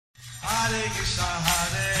Hare Krishna,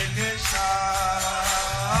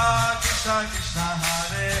 Krishna Krishna,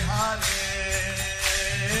 Hare Hare,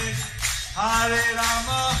 Hare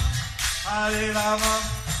Rama, Rama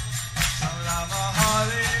Rama,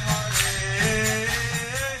 Hare Hare.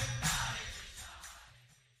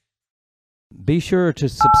 Be sure to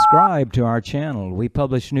subscribe to our channel. We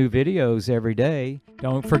publish new videos every day.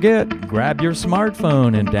 Don't forget, grab your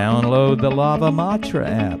smartphone and download the Lava Matra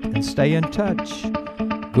app and stay in touch.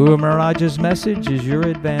 Guru Maharaj's message is your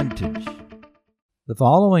advantage. The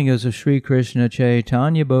following is a Sri Krishna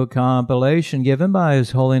Chaitanya book compilation given by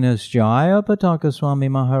His Holiness Jayapataka Swami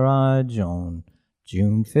Maharaj on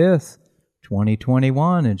June 5th,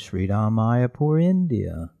 2021 in Sridham, Mayapur,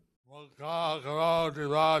 India.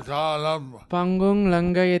 Pangung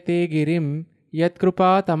langayate girim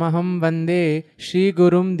yatkrupa tamaham vande Shri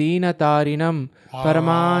Gurum Deenatarinam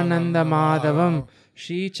Paramananda Madhavam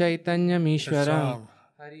Shri Chaitanya Mishwaram.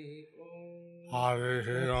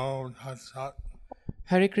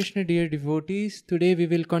 Hare Krishna, dear devotees. Today we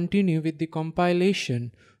will continue with the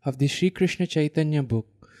compilation of the Sri Krishna Chaitanya book.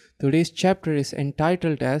 Today's chapter is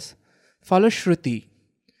entitled as Phalaśruti,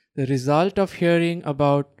 the result of hearing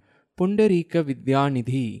about Puṇḍarīka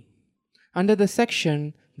Vidyānidhi, under the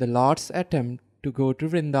section The Lord's Attempt to go to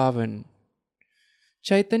Vrindavan.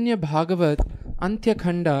 Chaitanya Bhagavat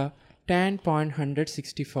Antyakhanda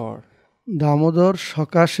 10.164. Damodar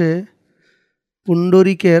সকাশে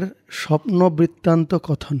পুণ্ডরীকের স্বপ্ন বৃত্তান্ত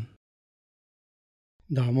কথন।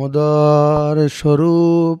 দামোদর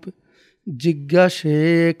স্বরূপ জিজ্ঞাসে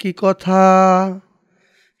কি কথা,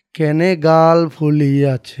 কেনে গাল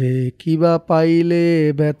ফুলিয়াছে কিবা পাইলে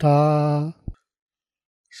ব্যথা।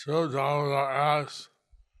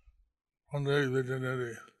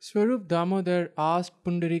 Swarup Damodar asked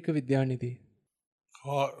Puṇḍarīka Vidyānidhi,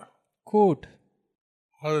 quote,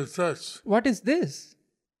 What is this? What is this?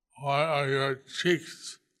 Why are your cheeks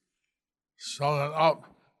swollen up?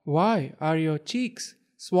 Why are your cheeks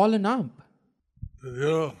swollen up? Did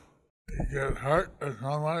you get hurt in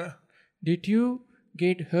some way? Did you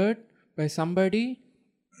get hurt by somebody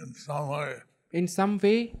In some way. in some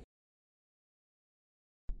way?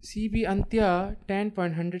 CB Antya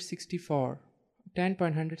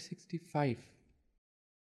 10.165.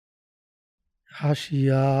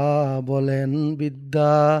 হাসিয়া বলেন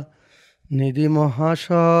বিদ্যা নিধি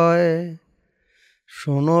মহাশয়,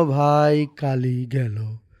 শোনো ভাই কালি গেল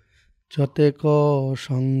যতেক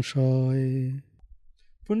সংশয়।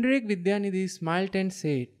 Puṇḍarīka Vidyānidhi smiled and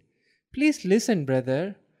said, Please listen, brother.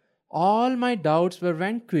 All my doubts were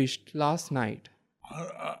vanquished last night.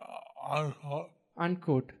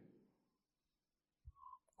 Unquote.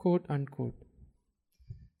 Quote unquote.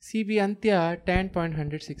 CB Antya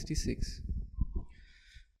 10.166.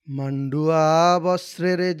 মান্ডুয়া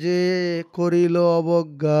বস্ত্রের যে করিল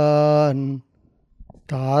অবজ্ঞান,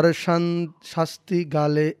 তার শাস্তি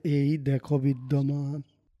গালে এই দেখো বিদ্যমান।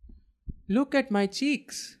 Look at my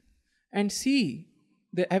cheeks and see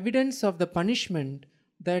the evidence of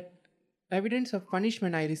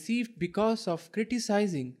punishment I received because of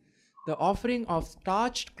criticizing the offering of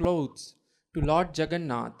starched clothes to Lord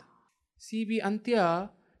Jagannath. CB Antya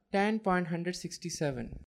 10.167.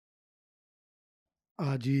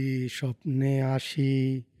 আজি স্বপ্নে আসি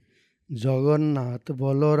জগন্নাথ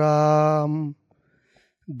বলরাম,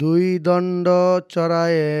 দুই দণ্ড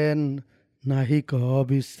চড়ায়েন নাহিক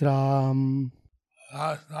বিশ্রাম।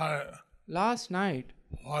 Last night,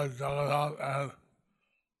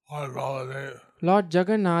 Lord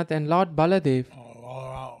Jagannath and Lord Baladev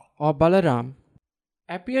or Balaram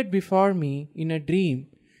appeared before me in a dream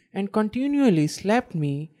and continually slapped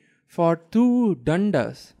me for 2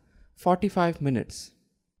 dandas, 45 minutes.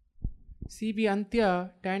 CB Antya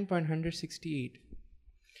 10.168.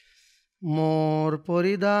 মোর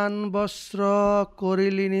পরিধান বস্ত্র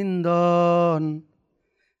করিলি নিন্দন,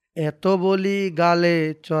 এত বলি গালে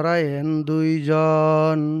চড়ায়েন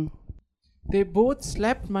দুইজন। They both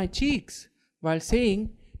slapped my cheeks while saying,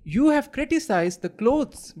 You have criticized the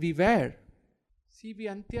clothes we wear. CB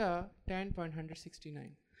Antya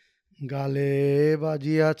 10.169. গালে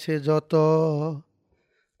বাজিয়াছে যত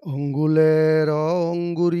অঙ্গুলের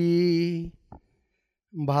অঙ্গুরি,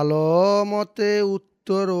 ভালো মতে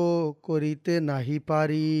উত্তর করিতে নাহি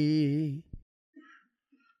পারি।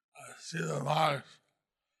 see the marks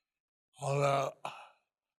of the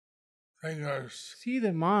fingers See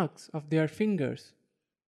the marks of their fingers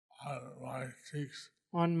on my cheeks.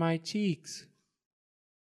 on my cheeks.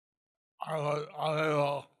 I was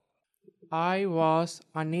unable I was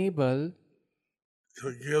unable to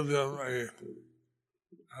give them an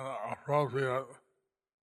appropriate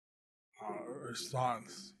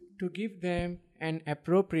response. to give them an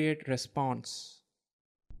appropriate response.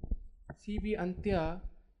 CB Antya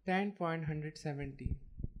 10.170.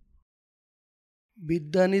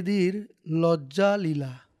 বিদ্যানিধির লজ্জা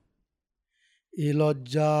লীলা। এ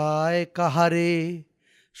লজ্জায় কাহারে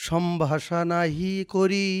সম্ভাষা নাহি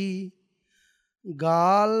করি,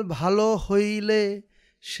 গাল ভালো হইলে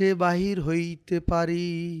সে বাহির হইতে পারি।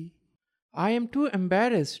 I am too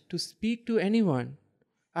embarrassed to speak to anyone.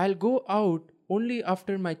 I'll go out only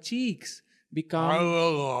after my cheeks become.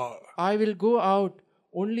 I will go out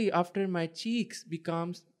only after my cheeks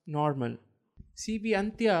becomes normal. CB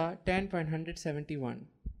Antya 10.171.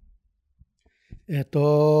 এত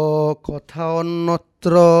কথা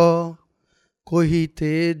অন্যত্র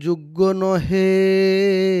কহিতে যোগ্য নহে,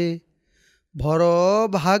 ভর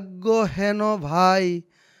ভাগ্য হেন ভাই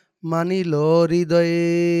মানিল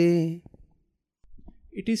হৃদয়ে।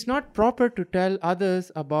 It is not proper to tell others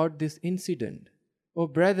about this incident. O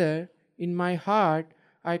brother, in my heart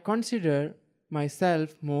I consider myself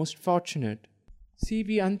most fortunate. CB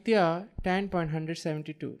Antya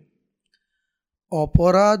 10.172.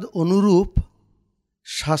 অপরাধ অনুরূপ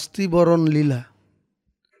শাস্তি বরণ লীলা।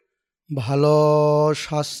 ভালো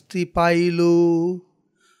শাস্তি পাইলু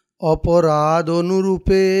অপরাধ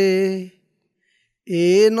অনুরূপে, এ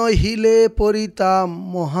নহিলে পরিতাম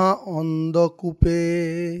মহা অন্ধকূপে।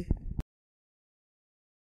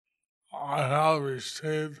 I have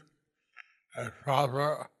received a proper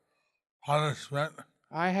punishment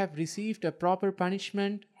I have received a proper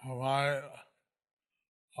punishment for my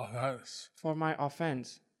offense. for my offense.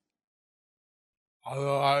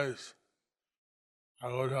 Otherwise, I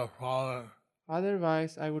would have fallen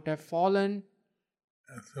Otherwise, I would have fallen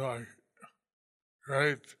into a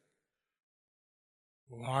great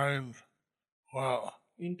blind well.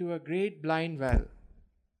 into a great blind well.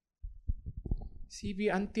 CB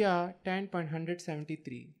Antya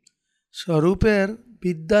 10.173. স্বরূপের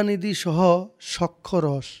Vidyanidhi সহ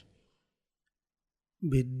সক্ষরস।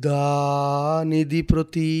 বিদ্যানিধি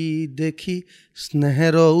প্রতি দেখি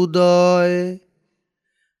স্নেহের উদয়,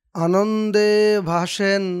 আনন্দে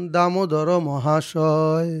ভাসেন দামোদর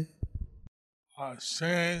মহাশয়।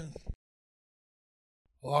 Seeing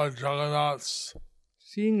Lord Jagannath's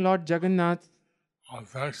Seeing Lord Jagannath's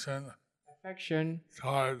affection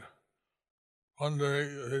toward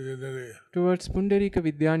Puṇḍarīka Vidyānidhi, towards Puṇḍarīka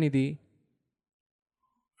Vidyānidhi,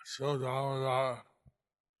 so Damodar,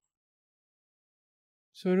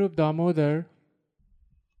 Swarup Damodar,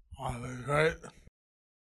 the great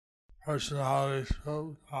personality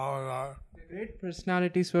Swarup Damodar, the great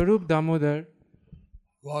personality Swarup Damodar,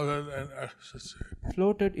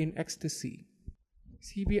 floated in ecstasy.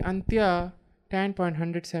 CB Antya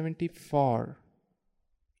 10.174.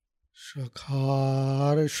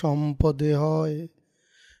 সখার সম্পদে হয়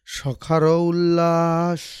সখার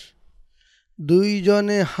উল্লাস,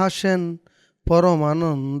 দুইজনে হাসেন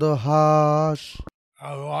পরমানন্দ হাস।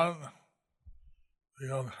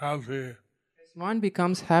 One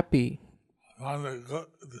becomes happy upon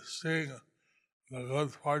seeing the good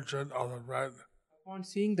fortune of a friend. upon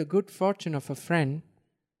seeing the good fortune of a friend.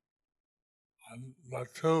 The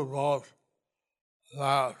two both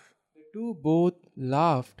laughed The two both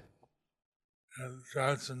laughed in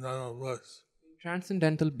transcendental bliss.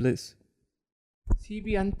 transcendental bliss. CB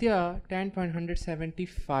Antya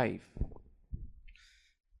 10.175.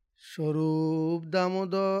 স্বরূপ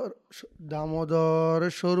দামোদর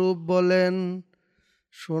স্বরূপ বলেন,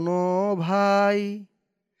 শোনো ভাই,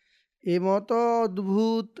 এমত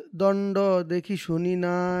অদ্ভুত দণ্ড দেখি শুনি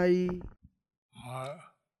নাই।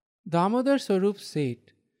 Damodar Swarup said,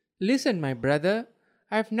 "Listen, my brother,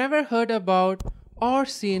 I have never heard about or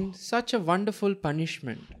seen such a wonderful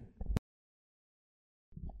punishment."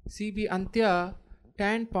 CB Antya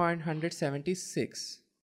 10.176.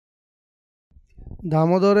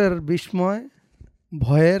 দামোদরের বিস্ময়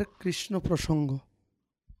ভয়ের কৃষ্ণ প্রসঙ্গ।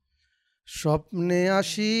 স্বপ্নে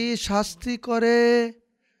আসি শাস্তি করে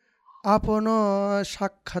আপন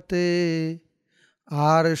সাক্ষাতে,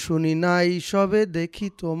 আর শুনি নাই সবে দেখি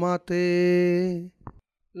তোমাতে।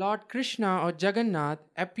 Lord Krishna or Jagannath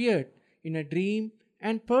appeared in a dream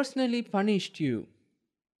and personally punished you.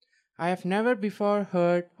 I have never before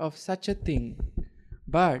heard of such a thing,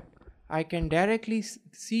 but I can directly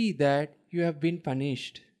see that you have been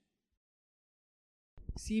punished.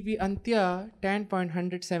 CB Antya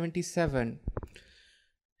 10.177.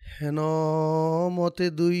 হেন মতে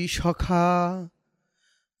দুই সখা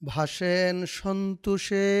ভাসেন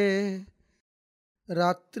সন্তোষে,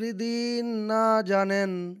 রাত্রি দিন না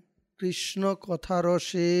জানেন কৃষ্ণ কথা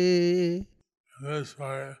রসে। This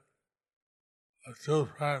way, the two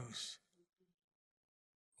friends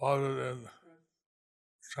floated in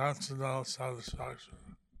transcendental satisfaction.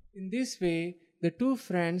 In this way, the two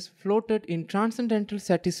friends floated in transcendental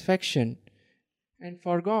satisfaction and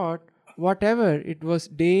forgot whatever it was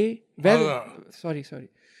day, whether,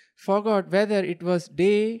 forgot whether it was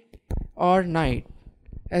day or night,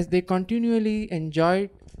 as they continually enjoyed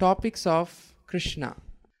topics of Krishna.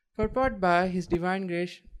 Purport by His Divine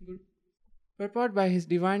Grace,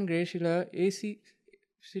 Srila A.C.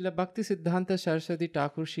 Srila Bhakti Siddhanta Saraswati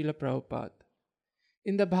Thakur Srila Prabhupada.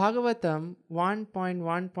 In the Bhagavatam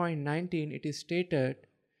 1.1.19 it is stated,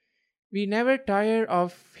 "We never tire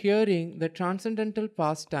of hearing the transcendental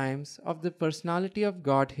pastimes of the personality of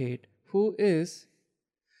Godhead, who is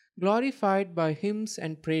glorified by hymns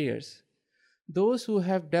and prayers. Those who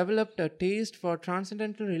have developed a taste for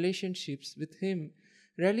transcendental relationships with Him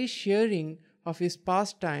relish hearing of His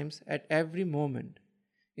pastimes at every moment."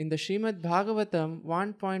 In the Srimad Bhagavatam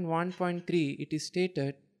 1.1.3 it is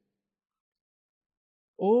stated,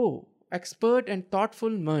 "O expert and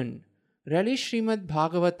thoughtful man, relish Srimad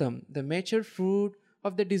Bhagavatam, the mature fruit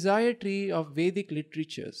of the desire tree of Vedic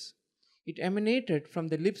literatures. It emanated from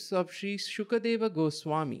the lips of Sri Shukadeva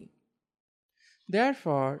Goswami.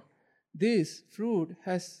 Therefore, this fruit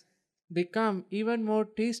has become even more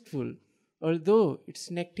tasteful, although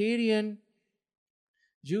its nectarian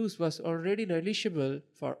juice was already relishable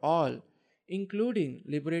for all, including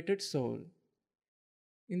liberated soul."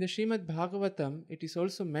 In the Srimad Bhagavatam, it is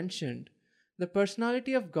also mentioned, the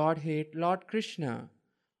personality of Godhead, Lord Krishna,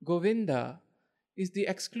 Govinda, is the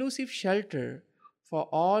exclusive shelter for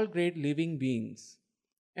all great living beings,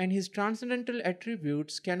 and His transcendental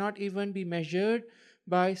attributes cannot even be measured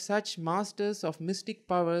by such masters of mystic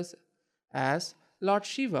powers as Lord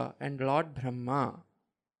Shiva and Lord Brahma.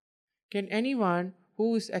 Can anyone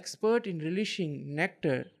who is expert in relishing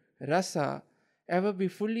nectar, rasa, ever be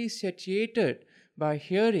fully satiated by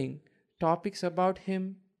hearing topics about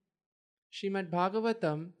Him? Srimad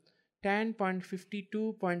Bhagavatam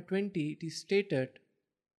 10.52.20 it is stated,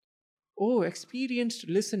 "O experienced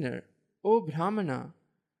listener, O Brahmana,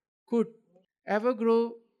 could ever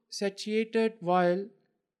grow satiated while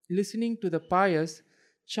listening to the pious,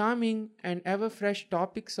 charming and ever fresh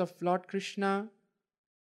topics of Lord Krishna,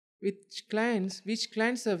 which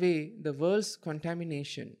cleanse away the world's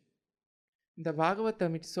contamination?" In the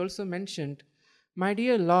Bhagavatam it is also mentioned, "My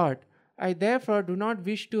dear Lord, I therefore do not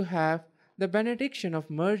wish to have the benediction of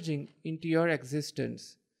merging into your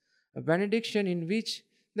existence, a benediction in which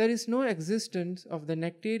there is no existence of the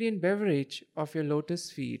nectarian beverage of your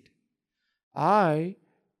lotus feet. I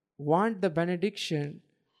want the benediction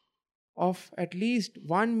of at least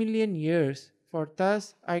 1,000,000 years, for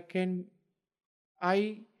thus I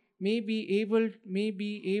may be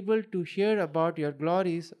able to hear about your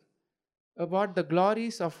glories, about the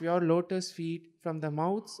glories of your lotus feet from the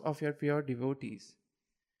mouths of your pure devotees."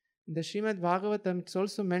 In the Srimad Bhagavatam it's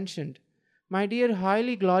also mentioned, "My dear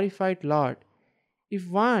highly glorified Lord, if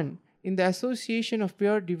one in the association of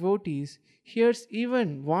pure devotees hears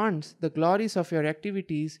even once the glories of your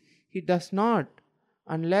activities, he does not,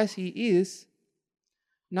 unless he is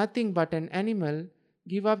nothing but an animal,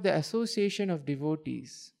 give up the association of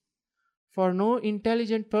devotees. For no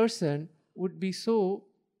intelligent person would be so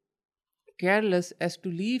careless as to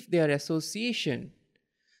leave their association.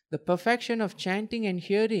 The perfection of chanting and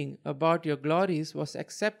hearing about your glories was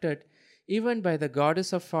accepted even by the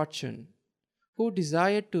goddess of fortune, who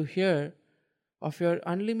desired to hear of your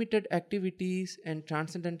unlimited activities and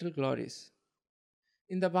transcendental glories."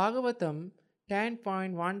 In the Bhagavatam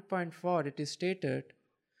 10.1.4 it is stated,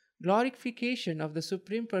 "Glorification of the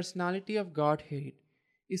Supreme Personality of Godhead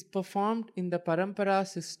is performed in the Parampara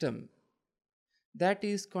system. It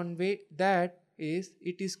is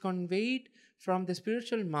conveyed from the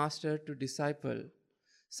spiritual master to disciple.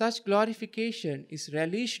 Such glorification is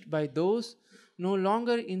relished by those no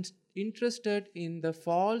longer interested in the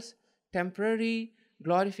false, temporary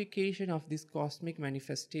glorification of this cosmic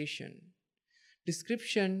manifestation.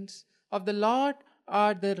 Descriptions of the Lord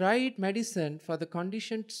are the right medicine for the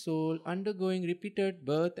conditioned soul undergoing repeated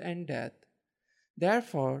birth and death.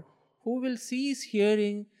 Therefore, who will cease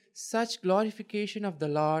hearing such glorification of the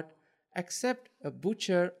Lord except a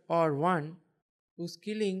butcher or one who is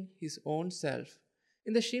killing his own self?"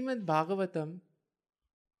 In the Srimad Bhagavatam,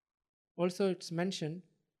 also it's mentioned,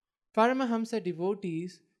 Paramahamsa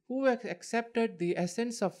devotees who have accepted the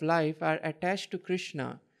essence of life are attached to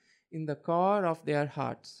Krishna in the core of their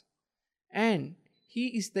hearts, and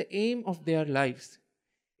He is the aim of their lives.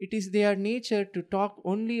 It is their nature to talk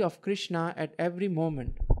only of Krishna at every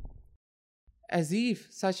moment, as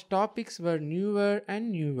if such topics were newer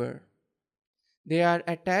and newer. They are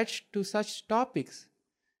attached to such topics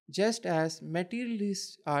just as materialists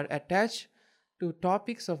are attached to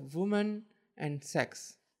topics of woman and sex.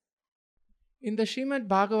 In the Srimad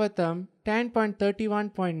Bhagavatam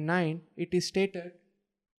 10.31.9, it is stated,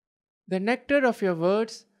 "The nectar of your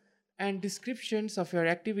words and descriptions of your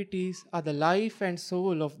activities are the life and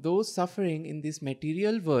soul of those suffering in this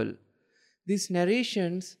material world. These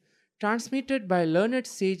narrations, transmitted by learned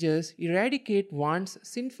sages, eradicate one's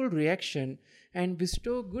sinful reaction and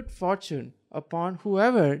bestow good fortune upon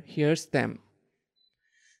whoever hears them.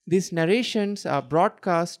 These narrations are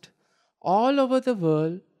broadcast all over the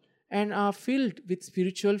world and are filled with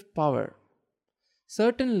spiritual power.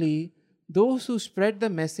 Certainly, those who spread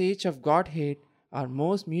the message of Godhead are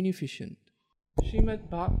most munificent."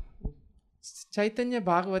 Chaitanya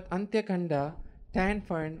Bhagavat Antyakanda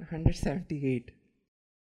 10.178.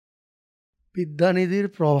 বিদ্যানিধির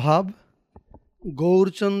প্রভাব,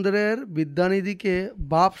 গৌরচন্দ্রের বিদ্যানিধিকে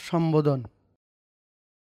বাপ সম্বোধন।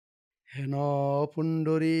 হেন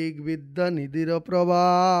পুণ্ডরীক বিদ্যানিধির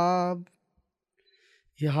প্রভাব,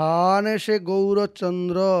 ইহান এসে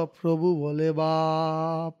গৌরচন্দ্র প্রভু বলে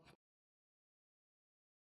বাপ।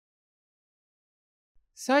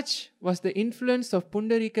 Such was the influence of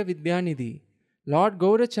Puṇḍarīka Vidyānidhi. Lord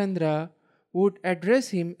Gaurachandra would address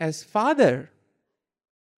him as Father.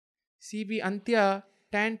 CB Antya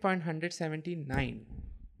 10.179.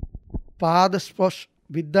 পাদ স্পর্শ,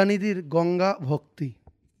 বিদ্যানিধির গঙ্গা ভক্তি।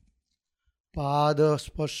 পাদ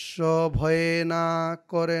স্পর্শ ভয়ে না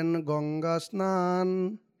করেন গঙ্গা স্নান,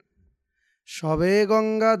 সবে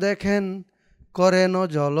গঙ্গা দেখেন করেন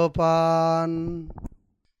জলপান।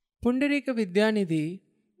 Puṇḍarīka Vidyānidhi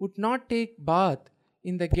would not take bath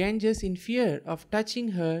in the Ganges in fear of touching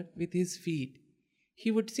her with his feet. He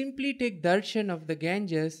would simply take darshan of the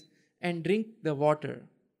Ganges and drink the water.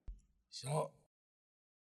 So,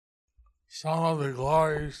 some of the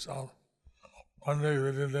glories of Puṇḍarīka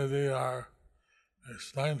Vidyānidhi are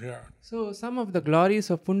explained here. So, some of the glories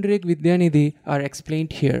of Puṇḍarīka Vidyānidhi are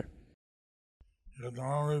explained here. You can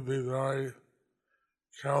normally be very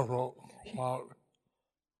careful about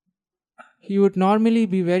He would normally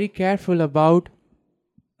be very careful about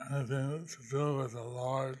anything to do with the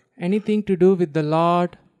Lord anything to do with the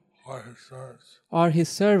Lord or His servants. or his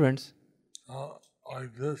servants.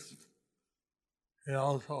 Like this, he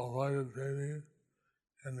also avoided bathing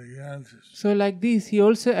in the Ganges, So, like this, he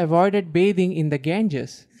also avoided bathing in the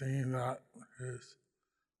Ganges, thinking that his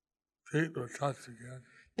feet would touch the Ganges.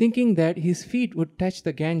 thinking that his feet would touch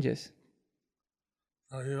the Ganges.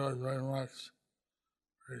 So he was very much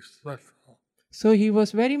respectful So, he was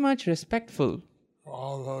very much respectful for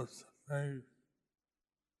all those things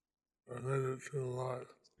related to the Lord.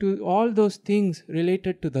 to all those things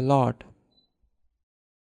related to the Lord.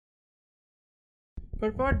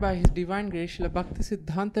 Purport by His Divine Grace Srila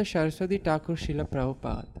Bhaktisiddhanta Saraswati Thakur Srila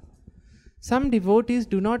Prabhupada. Some devotees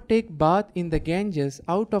do not take bath in the Ganges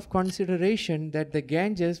out of consideration that the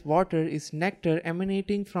Ganges water is nectar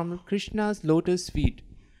emanating from Krishna's lotus feet.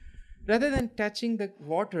 Rather than touching the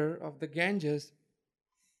water of the Ganges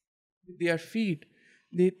with their feet,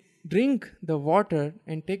 they drink the water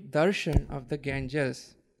and take darshan of the Ganges.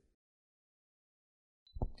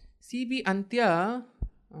 CB Antya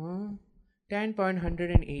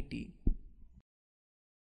 10.180.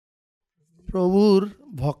 প্রভুর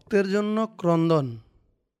ভক্তের জন্য ক্রন্দন।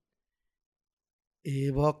 এ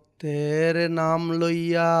ভক্তের নাম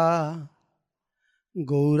লইয়া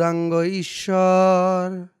গৌরাঙ্গ ঈশ্বর,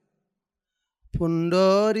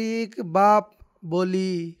 পুণ্ডরীক বাপ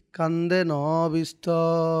বলি কান্দে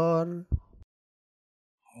নবিস্তর।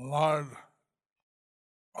 Lord,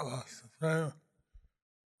 the Supreme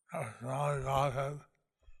Personality of Godhead,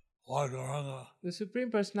 Lord Gauranga, The Supreme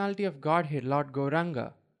Personality of Godhead, Lord Gauranga,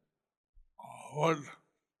 would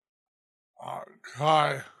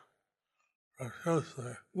cry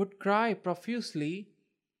profusely would cry profusely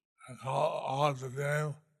and call out the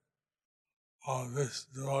name of this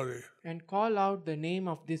devotee. and call out the name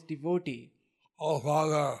of this devotee. Oh,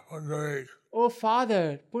 Father, Puṇḍarīka, "O Father,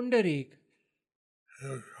 Puṇḍarīk," he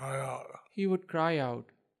would cry out. he would cry out.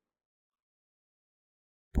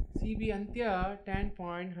 CB Antya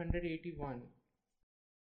 10.181.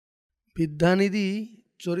 Vidyanidhi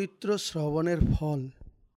চরিত্র শ্রবণের ফল।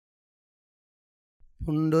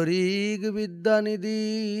 পুণ্ডরীক বিদ্যানিধি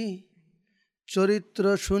চরিত্র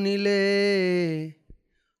শুনিলে,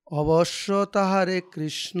 অবশ্য তাহারে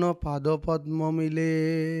কৃষ্ণ পাদপদ্ম মিলে।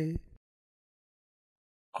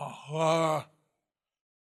 Whoever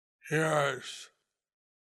hears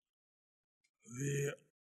the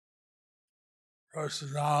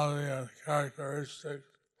personality and characteristics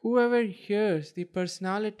Whoever hears the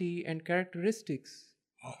personality and characteristics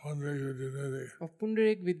of Puṇḍarīka Vidyānidhi of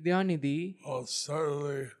Puṇḍarīka Vidyānidhi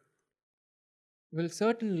will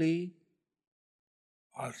certainly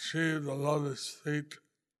achieve the lotus feet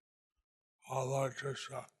of Lord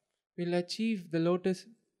Krishna. will achieve the lotus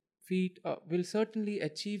feet, will certainly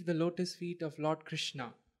achieve the lotus feet of Lord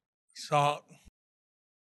Krishna. So,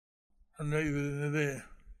 Puṇḍarīka Vidyānidhi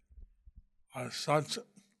are such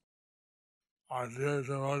a dear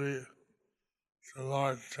devotee to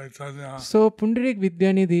Lord Chaitanya. So Puṇḍarīka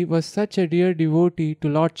Vidyānidhi was such a dear devotee to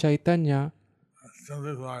Lord Chaitanya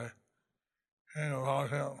Simply by hearing about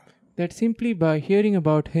him, that simply by hearing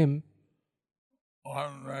about him,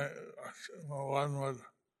 one would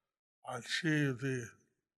achieve the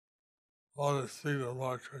lotus feet of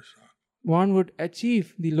Lord Krishna. one would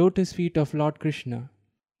achieve the lotus feet of Lord Krishna.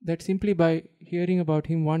 That simply by hearing about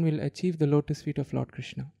him, one will achieve the lotus feet of Lord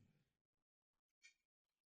Krishna.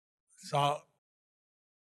 So,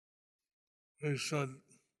 we should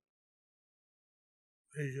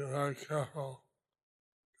be very careful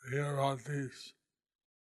to hear about these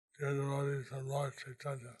dear devotees of Lord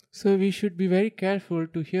Chaitanya. So we should be very careful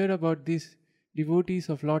to hear about these devotees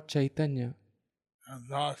of Lord Chaitanya, And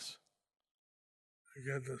thus, we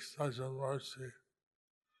get the special mercy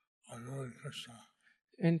of loving Krishna.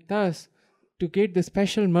 and thus to get the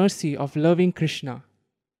special mercy of loving Krishna.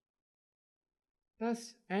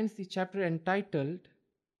 Thus ends the chapter entitled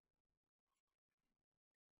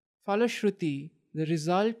Phalaśruti, the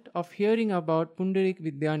result of hearing about Puṇḍarīka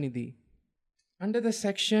Vidyānidhi. Under the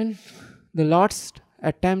section, the Lord's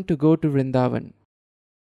attempt to go to Vrindavan.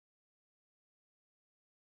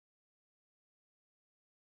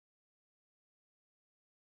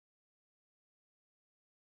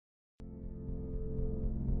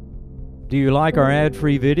 Do you like our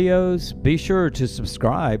ad-free videos? Be sure to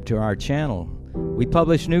subscribe to our channel. We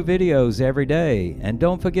publish new videos every day, and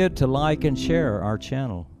don't forget to like and share our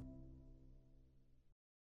channel.